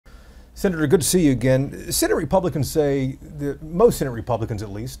Senator, good to see you again. Senate Republicans say, most Senate Republicans at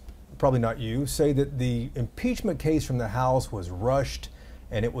least, probably not you, say that the impeachment case from the House was rushed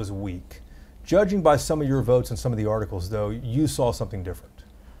and it was weak. Judging by some of your votes and some of the articles, though, you saw something different.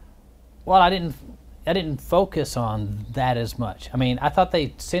 Well, I didn't focus on that as much. I mean, I thought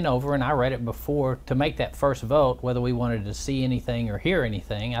they sent over, and I read it before, to make that first vote, whether we wanted to see anything or hear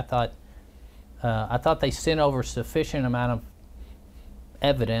anything. I thought they sent over sufficient amount of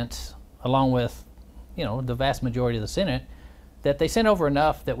evidence, along with, you know, the vast majority of the Senate, that they sent over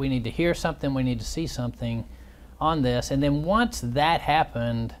enough that we need to hear something, we need to see something on this. And then once that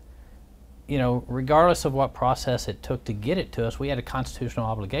happened, you know, regardless of what process it took to get it to us, we had a constitutional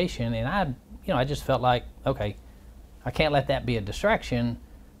obligation. And I just felt like, okay, I can't let that be a distraction.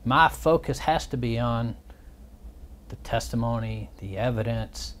 My focus has to be on the testimony, the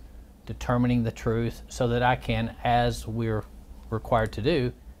evidence, determining the truth, so that I can, as we're required to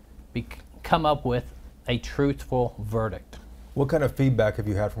do, come up with a truthful verdict. What kind of feedback have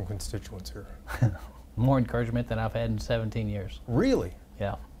you had from constituents here? More encouragement than I've had in 17 years. Really?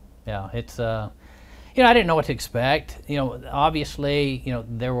 Yeah. Yeah. It's, you know, I didn't know what to expect. You know, obviously, you know,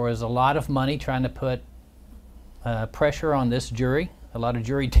 there was a lot of money trying to put pressure on this jury, a lot of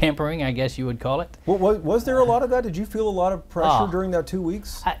jury tampering, I guess you would call it. Was there a lot of that? Did you feel a lot of pressure during that 2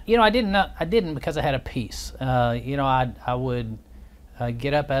 weeks? You know, I didn't because I had a peace. You know, I would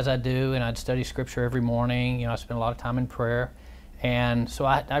get up as I do, and I'd study scripture every morning. You know, I spent a lot of time in prayer. And so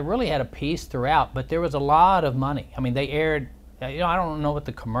I really had a peace throughout, but there was a lot of money. I mean, they aired, you know, I don't know what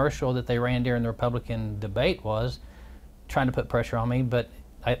the commercial that they ran during the Republican debate was, trying to put pressure on me, but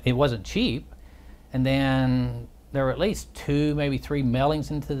it wasn't cheap. And then there were at least 2, maybe 3 mailings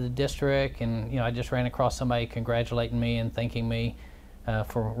into the district, and, you know, I just ran across somebody congratulating me and thanking me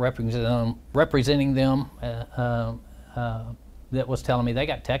for representing them that was telling me they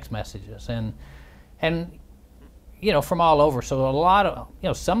got text messages and you know, from all over. So a lot of, you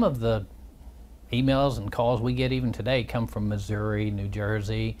know, some of the emails and calls we get even today come from Missouri, New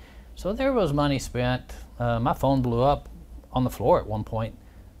Jersey. So there was money spent. My phone blew up on the floor at one point,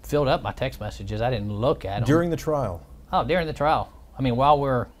 filled up my text messages. I didn't look at them. During the trial? Oh, during the trial. I mean, while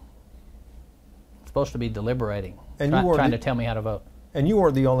we're supposed to be deliberating, and trying to tell me how to vote. And you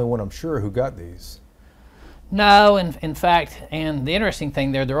weren't the only one, I'm sure, who got these. No, in fact, and the interesting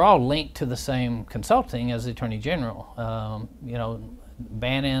thing there, they're all linked to the same consulting as the Attorney General. You know,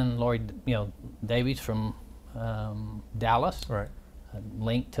 Bannon, Lori, you know, Davies from Dallas, right,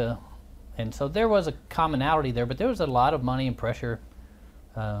 linked to, and so there was a commonality there, but there was a lot of money and pressure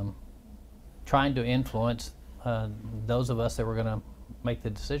trying to influence those of us that were going to make the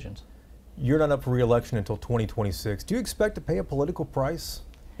decisions. You're not up for re-election until 2026. Do you expect to pay a political price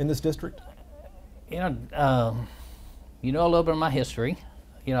in this district? You know a little bit of my history.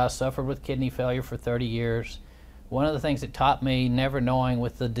 You know, I suffered with kidney failure for 30 years. One of the things that taught me, never knowing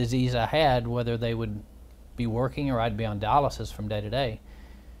with the disease I had whether they would be working or I'd be on dialysis from day to day,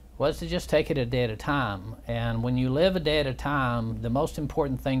 was to just take it a day at a time. And when you live a day at a time, the most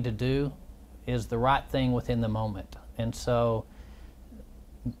important thing to do is the right thing within the moment. And so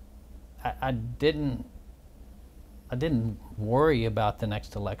I didn't worry about the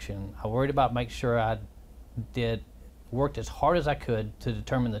next election. I worried about making sure I worked as hard as I could to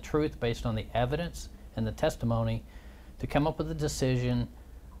determine the truth based on the evidence and the testimony, to come up with a decision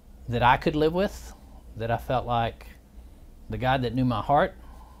that I could live with, that I felt like the God that knew my heart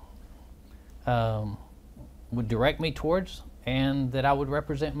would direct me towards, and that I would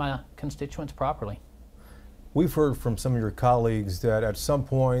represent my constituents properly. We've heard from some of your colleagues that at some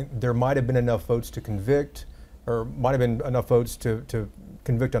point there might have been enough votes to convict, or might have been enough votes to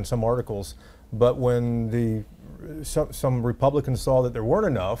convict on some articles, but when some Republicans saw that there weren't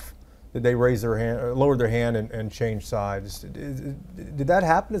enough, that they raised their hand, lowered their hand, and changed sides. Did that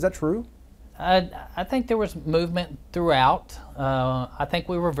happen? Is that true? I think there was movement throughout. I think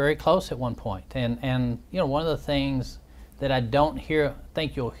we were very close at one point, and you know, one of the things that I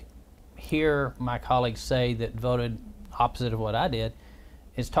think you'll hear my colleagues say that voted opposite of what I did,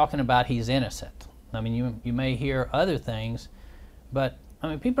 is talking about he's innocent. I mean, you may hear other things, but I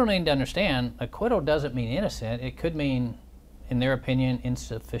mean, people need to understand acquittal doesn't mean innocent. It could mean, in their opinion,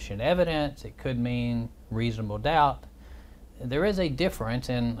 insufficient evidence. It could mean reasonable doubt. There is a difference,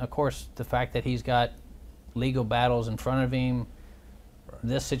 and of course, the fact that he's got legal battles in front of him,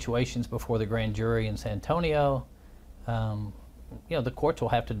 this situation's before the grand jury in San Antonio. You know, the courts will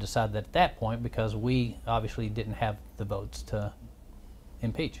have to decide that at that point, because we obviously didn't have the votes to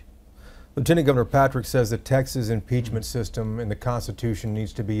impeach. Lieutenant Governor Patrick says the Texas impeachment system in the Constitution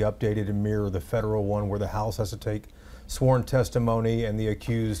needs to be updated and mirror the federal one, where the House has to take sworn testimony and the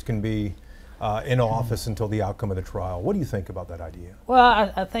accused can be in office until the outcome of the trial. What do you think about that idea?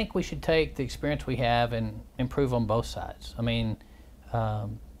 Well, I think we should take the experience we have and improve on both sides. I mean,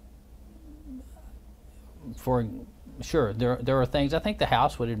 for sure, there are things I think the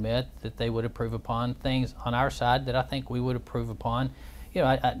House would admit that they would approve upon, things on our side that I think we would approve upon. You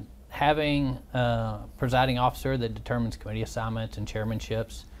know, having a presiding officer that determines committee assignments and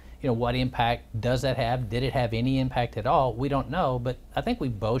chairmanships, you know, what impact does that have? Did it have any impact at all? We don't know, but I think we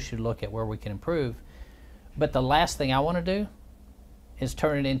both should look at where we can improve. But the last thing I want to do is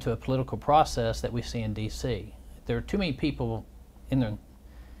turn it into a political process that we see in D.C. There are too many people in there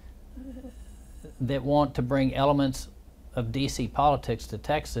that want to bring elements of D.C. politics to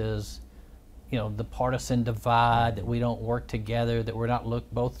Texas, you know, the partisan divide, that we don't work together, that we're not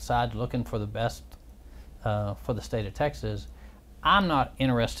both sides looking for the best for the state of Texas. I'm not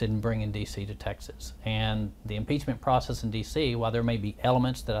interested in bringing D.C. to Texas. And the impeachment process in D.C., while there may be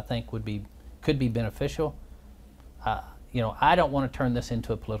elements that I think could be beneficial, you know, I don't want to turn this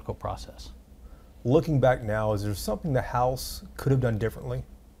into a political process. Looking back now, is there something the House could have done differently?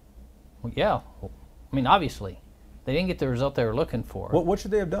 Well, yeah. I mean, obviously, they didn't get the result they were looking for. What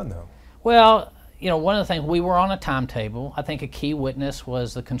should they have done, though? Well, you know, one of the things, we were on a timetable. I think a key witness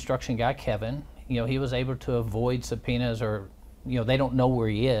was the construction guy, Kevin. You know, he was able to avoid subpoenas, or, you know, they don't know where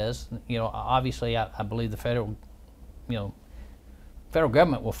he is. You know, obviously, I believe the federal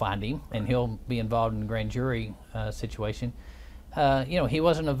government will find him, and he'll be involved in the grand jury situation. You know, he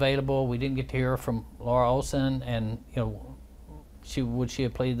wasn't available. We didn't get to hear from Laura Olson, and, you know, would she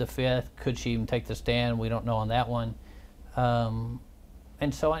have pleaded the Fifth? Could she even take the stand? We don't know on that one.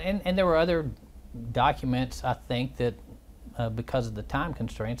 And so, and there were other documents, I think, that because of the time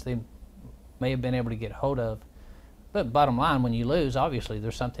constraints, they may have been able to get hold of. But bottom line, when you lose, obviously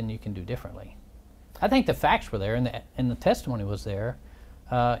there's something you can do differently. I think the facts were there, and the testimony was there,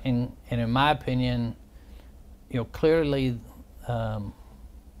 and in my opinion, you know, clearly the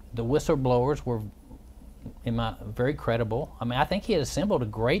whistleblowers were very credible. I mean, I think he had assembled a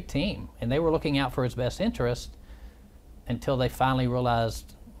great team, and they were looking out for his best interest until they finally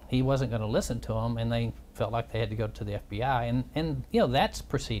realized he wasn't going to listen to them, and they felt like they had to go to the FBI, and you know, that's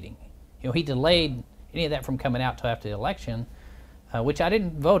proceeding. You know, he delayed any of that from coming out till after the election, which I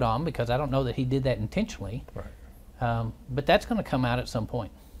didn't vote on because I don't know that he did that intentionally. Right. But that's going to come out at some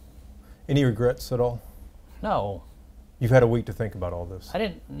point. Any regrets at all? No. You've had a week to think about all this. I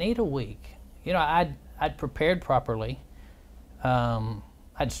didn't need a week. You know, I'd prepared properly.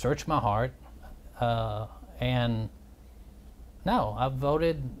 I'd searched my heart, and no, I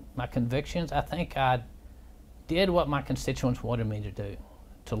voted my convictions. I think I did what my constituents wanted me to do,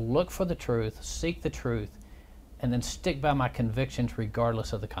 to look for the truth, seek the truth, and then stick by my convictions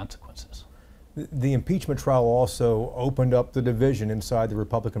regardless of the consequences. The impeachment trial also opened up the division inside the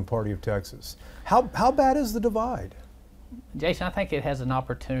Republican Party of Texas. How bad is the divide? Jason, I think it has an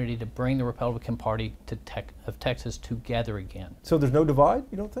opportunity to bring the Republican Party of Texas together again. So there's no divide,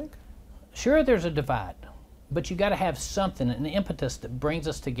 you don't think? Sure, there's a divide, but you got to have something, an impetus that brings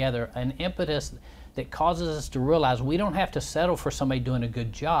us together, an impetus that causes us to realize we don't have to settle for somebody doing a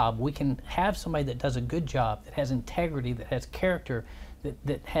good job. We can have somebody that does a good job, that has integrity, that has character,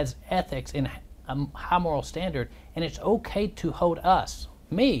 that has ethics and a high moral standard, and it's okay to hold us,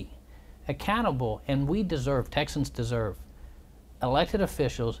 me, accountable, and Texans deserve elected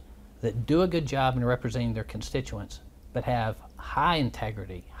officials that do a good job in representing their constituents, but have high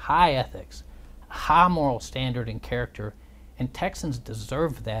integrity, high ethics, high moral standard and character, and Texans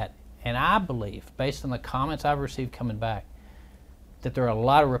deserve that. And I believe, based on the comments I've received coming back, that there are a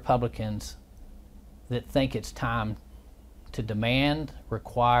lot of Republicans that think it's time to demand,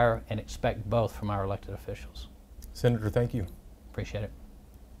 require, and expect both from our elected officials. Senator, thank you. Appreciate it.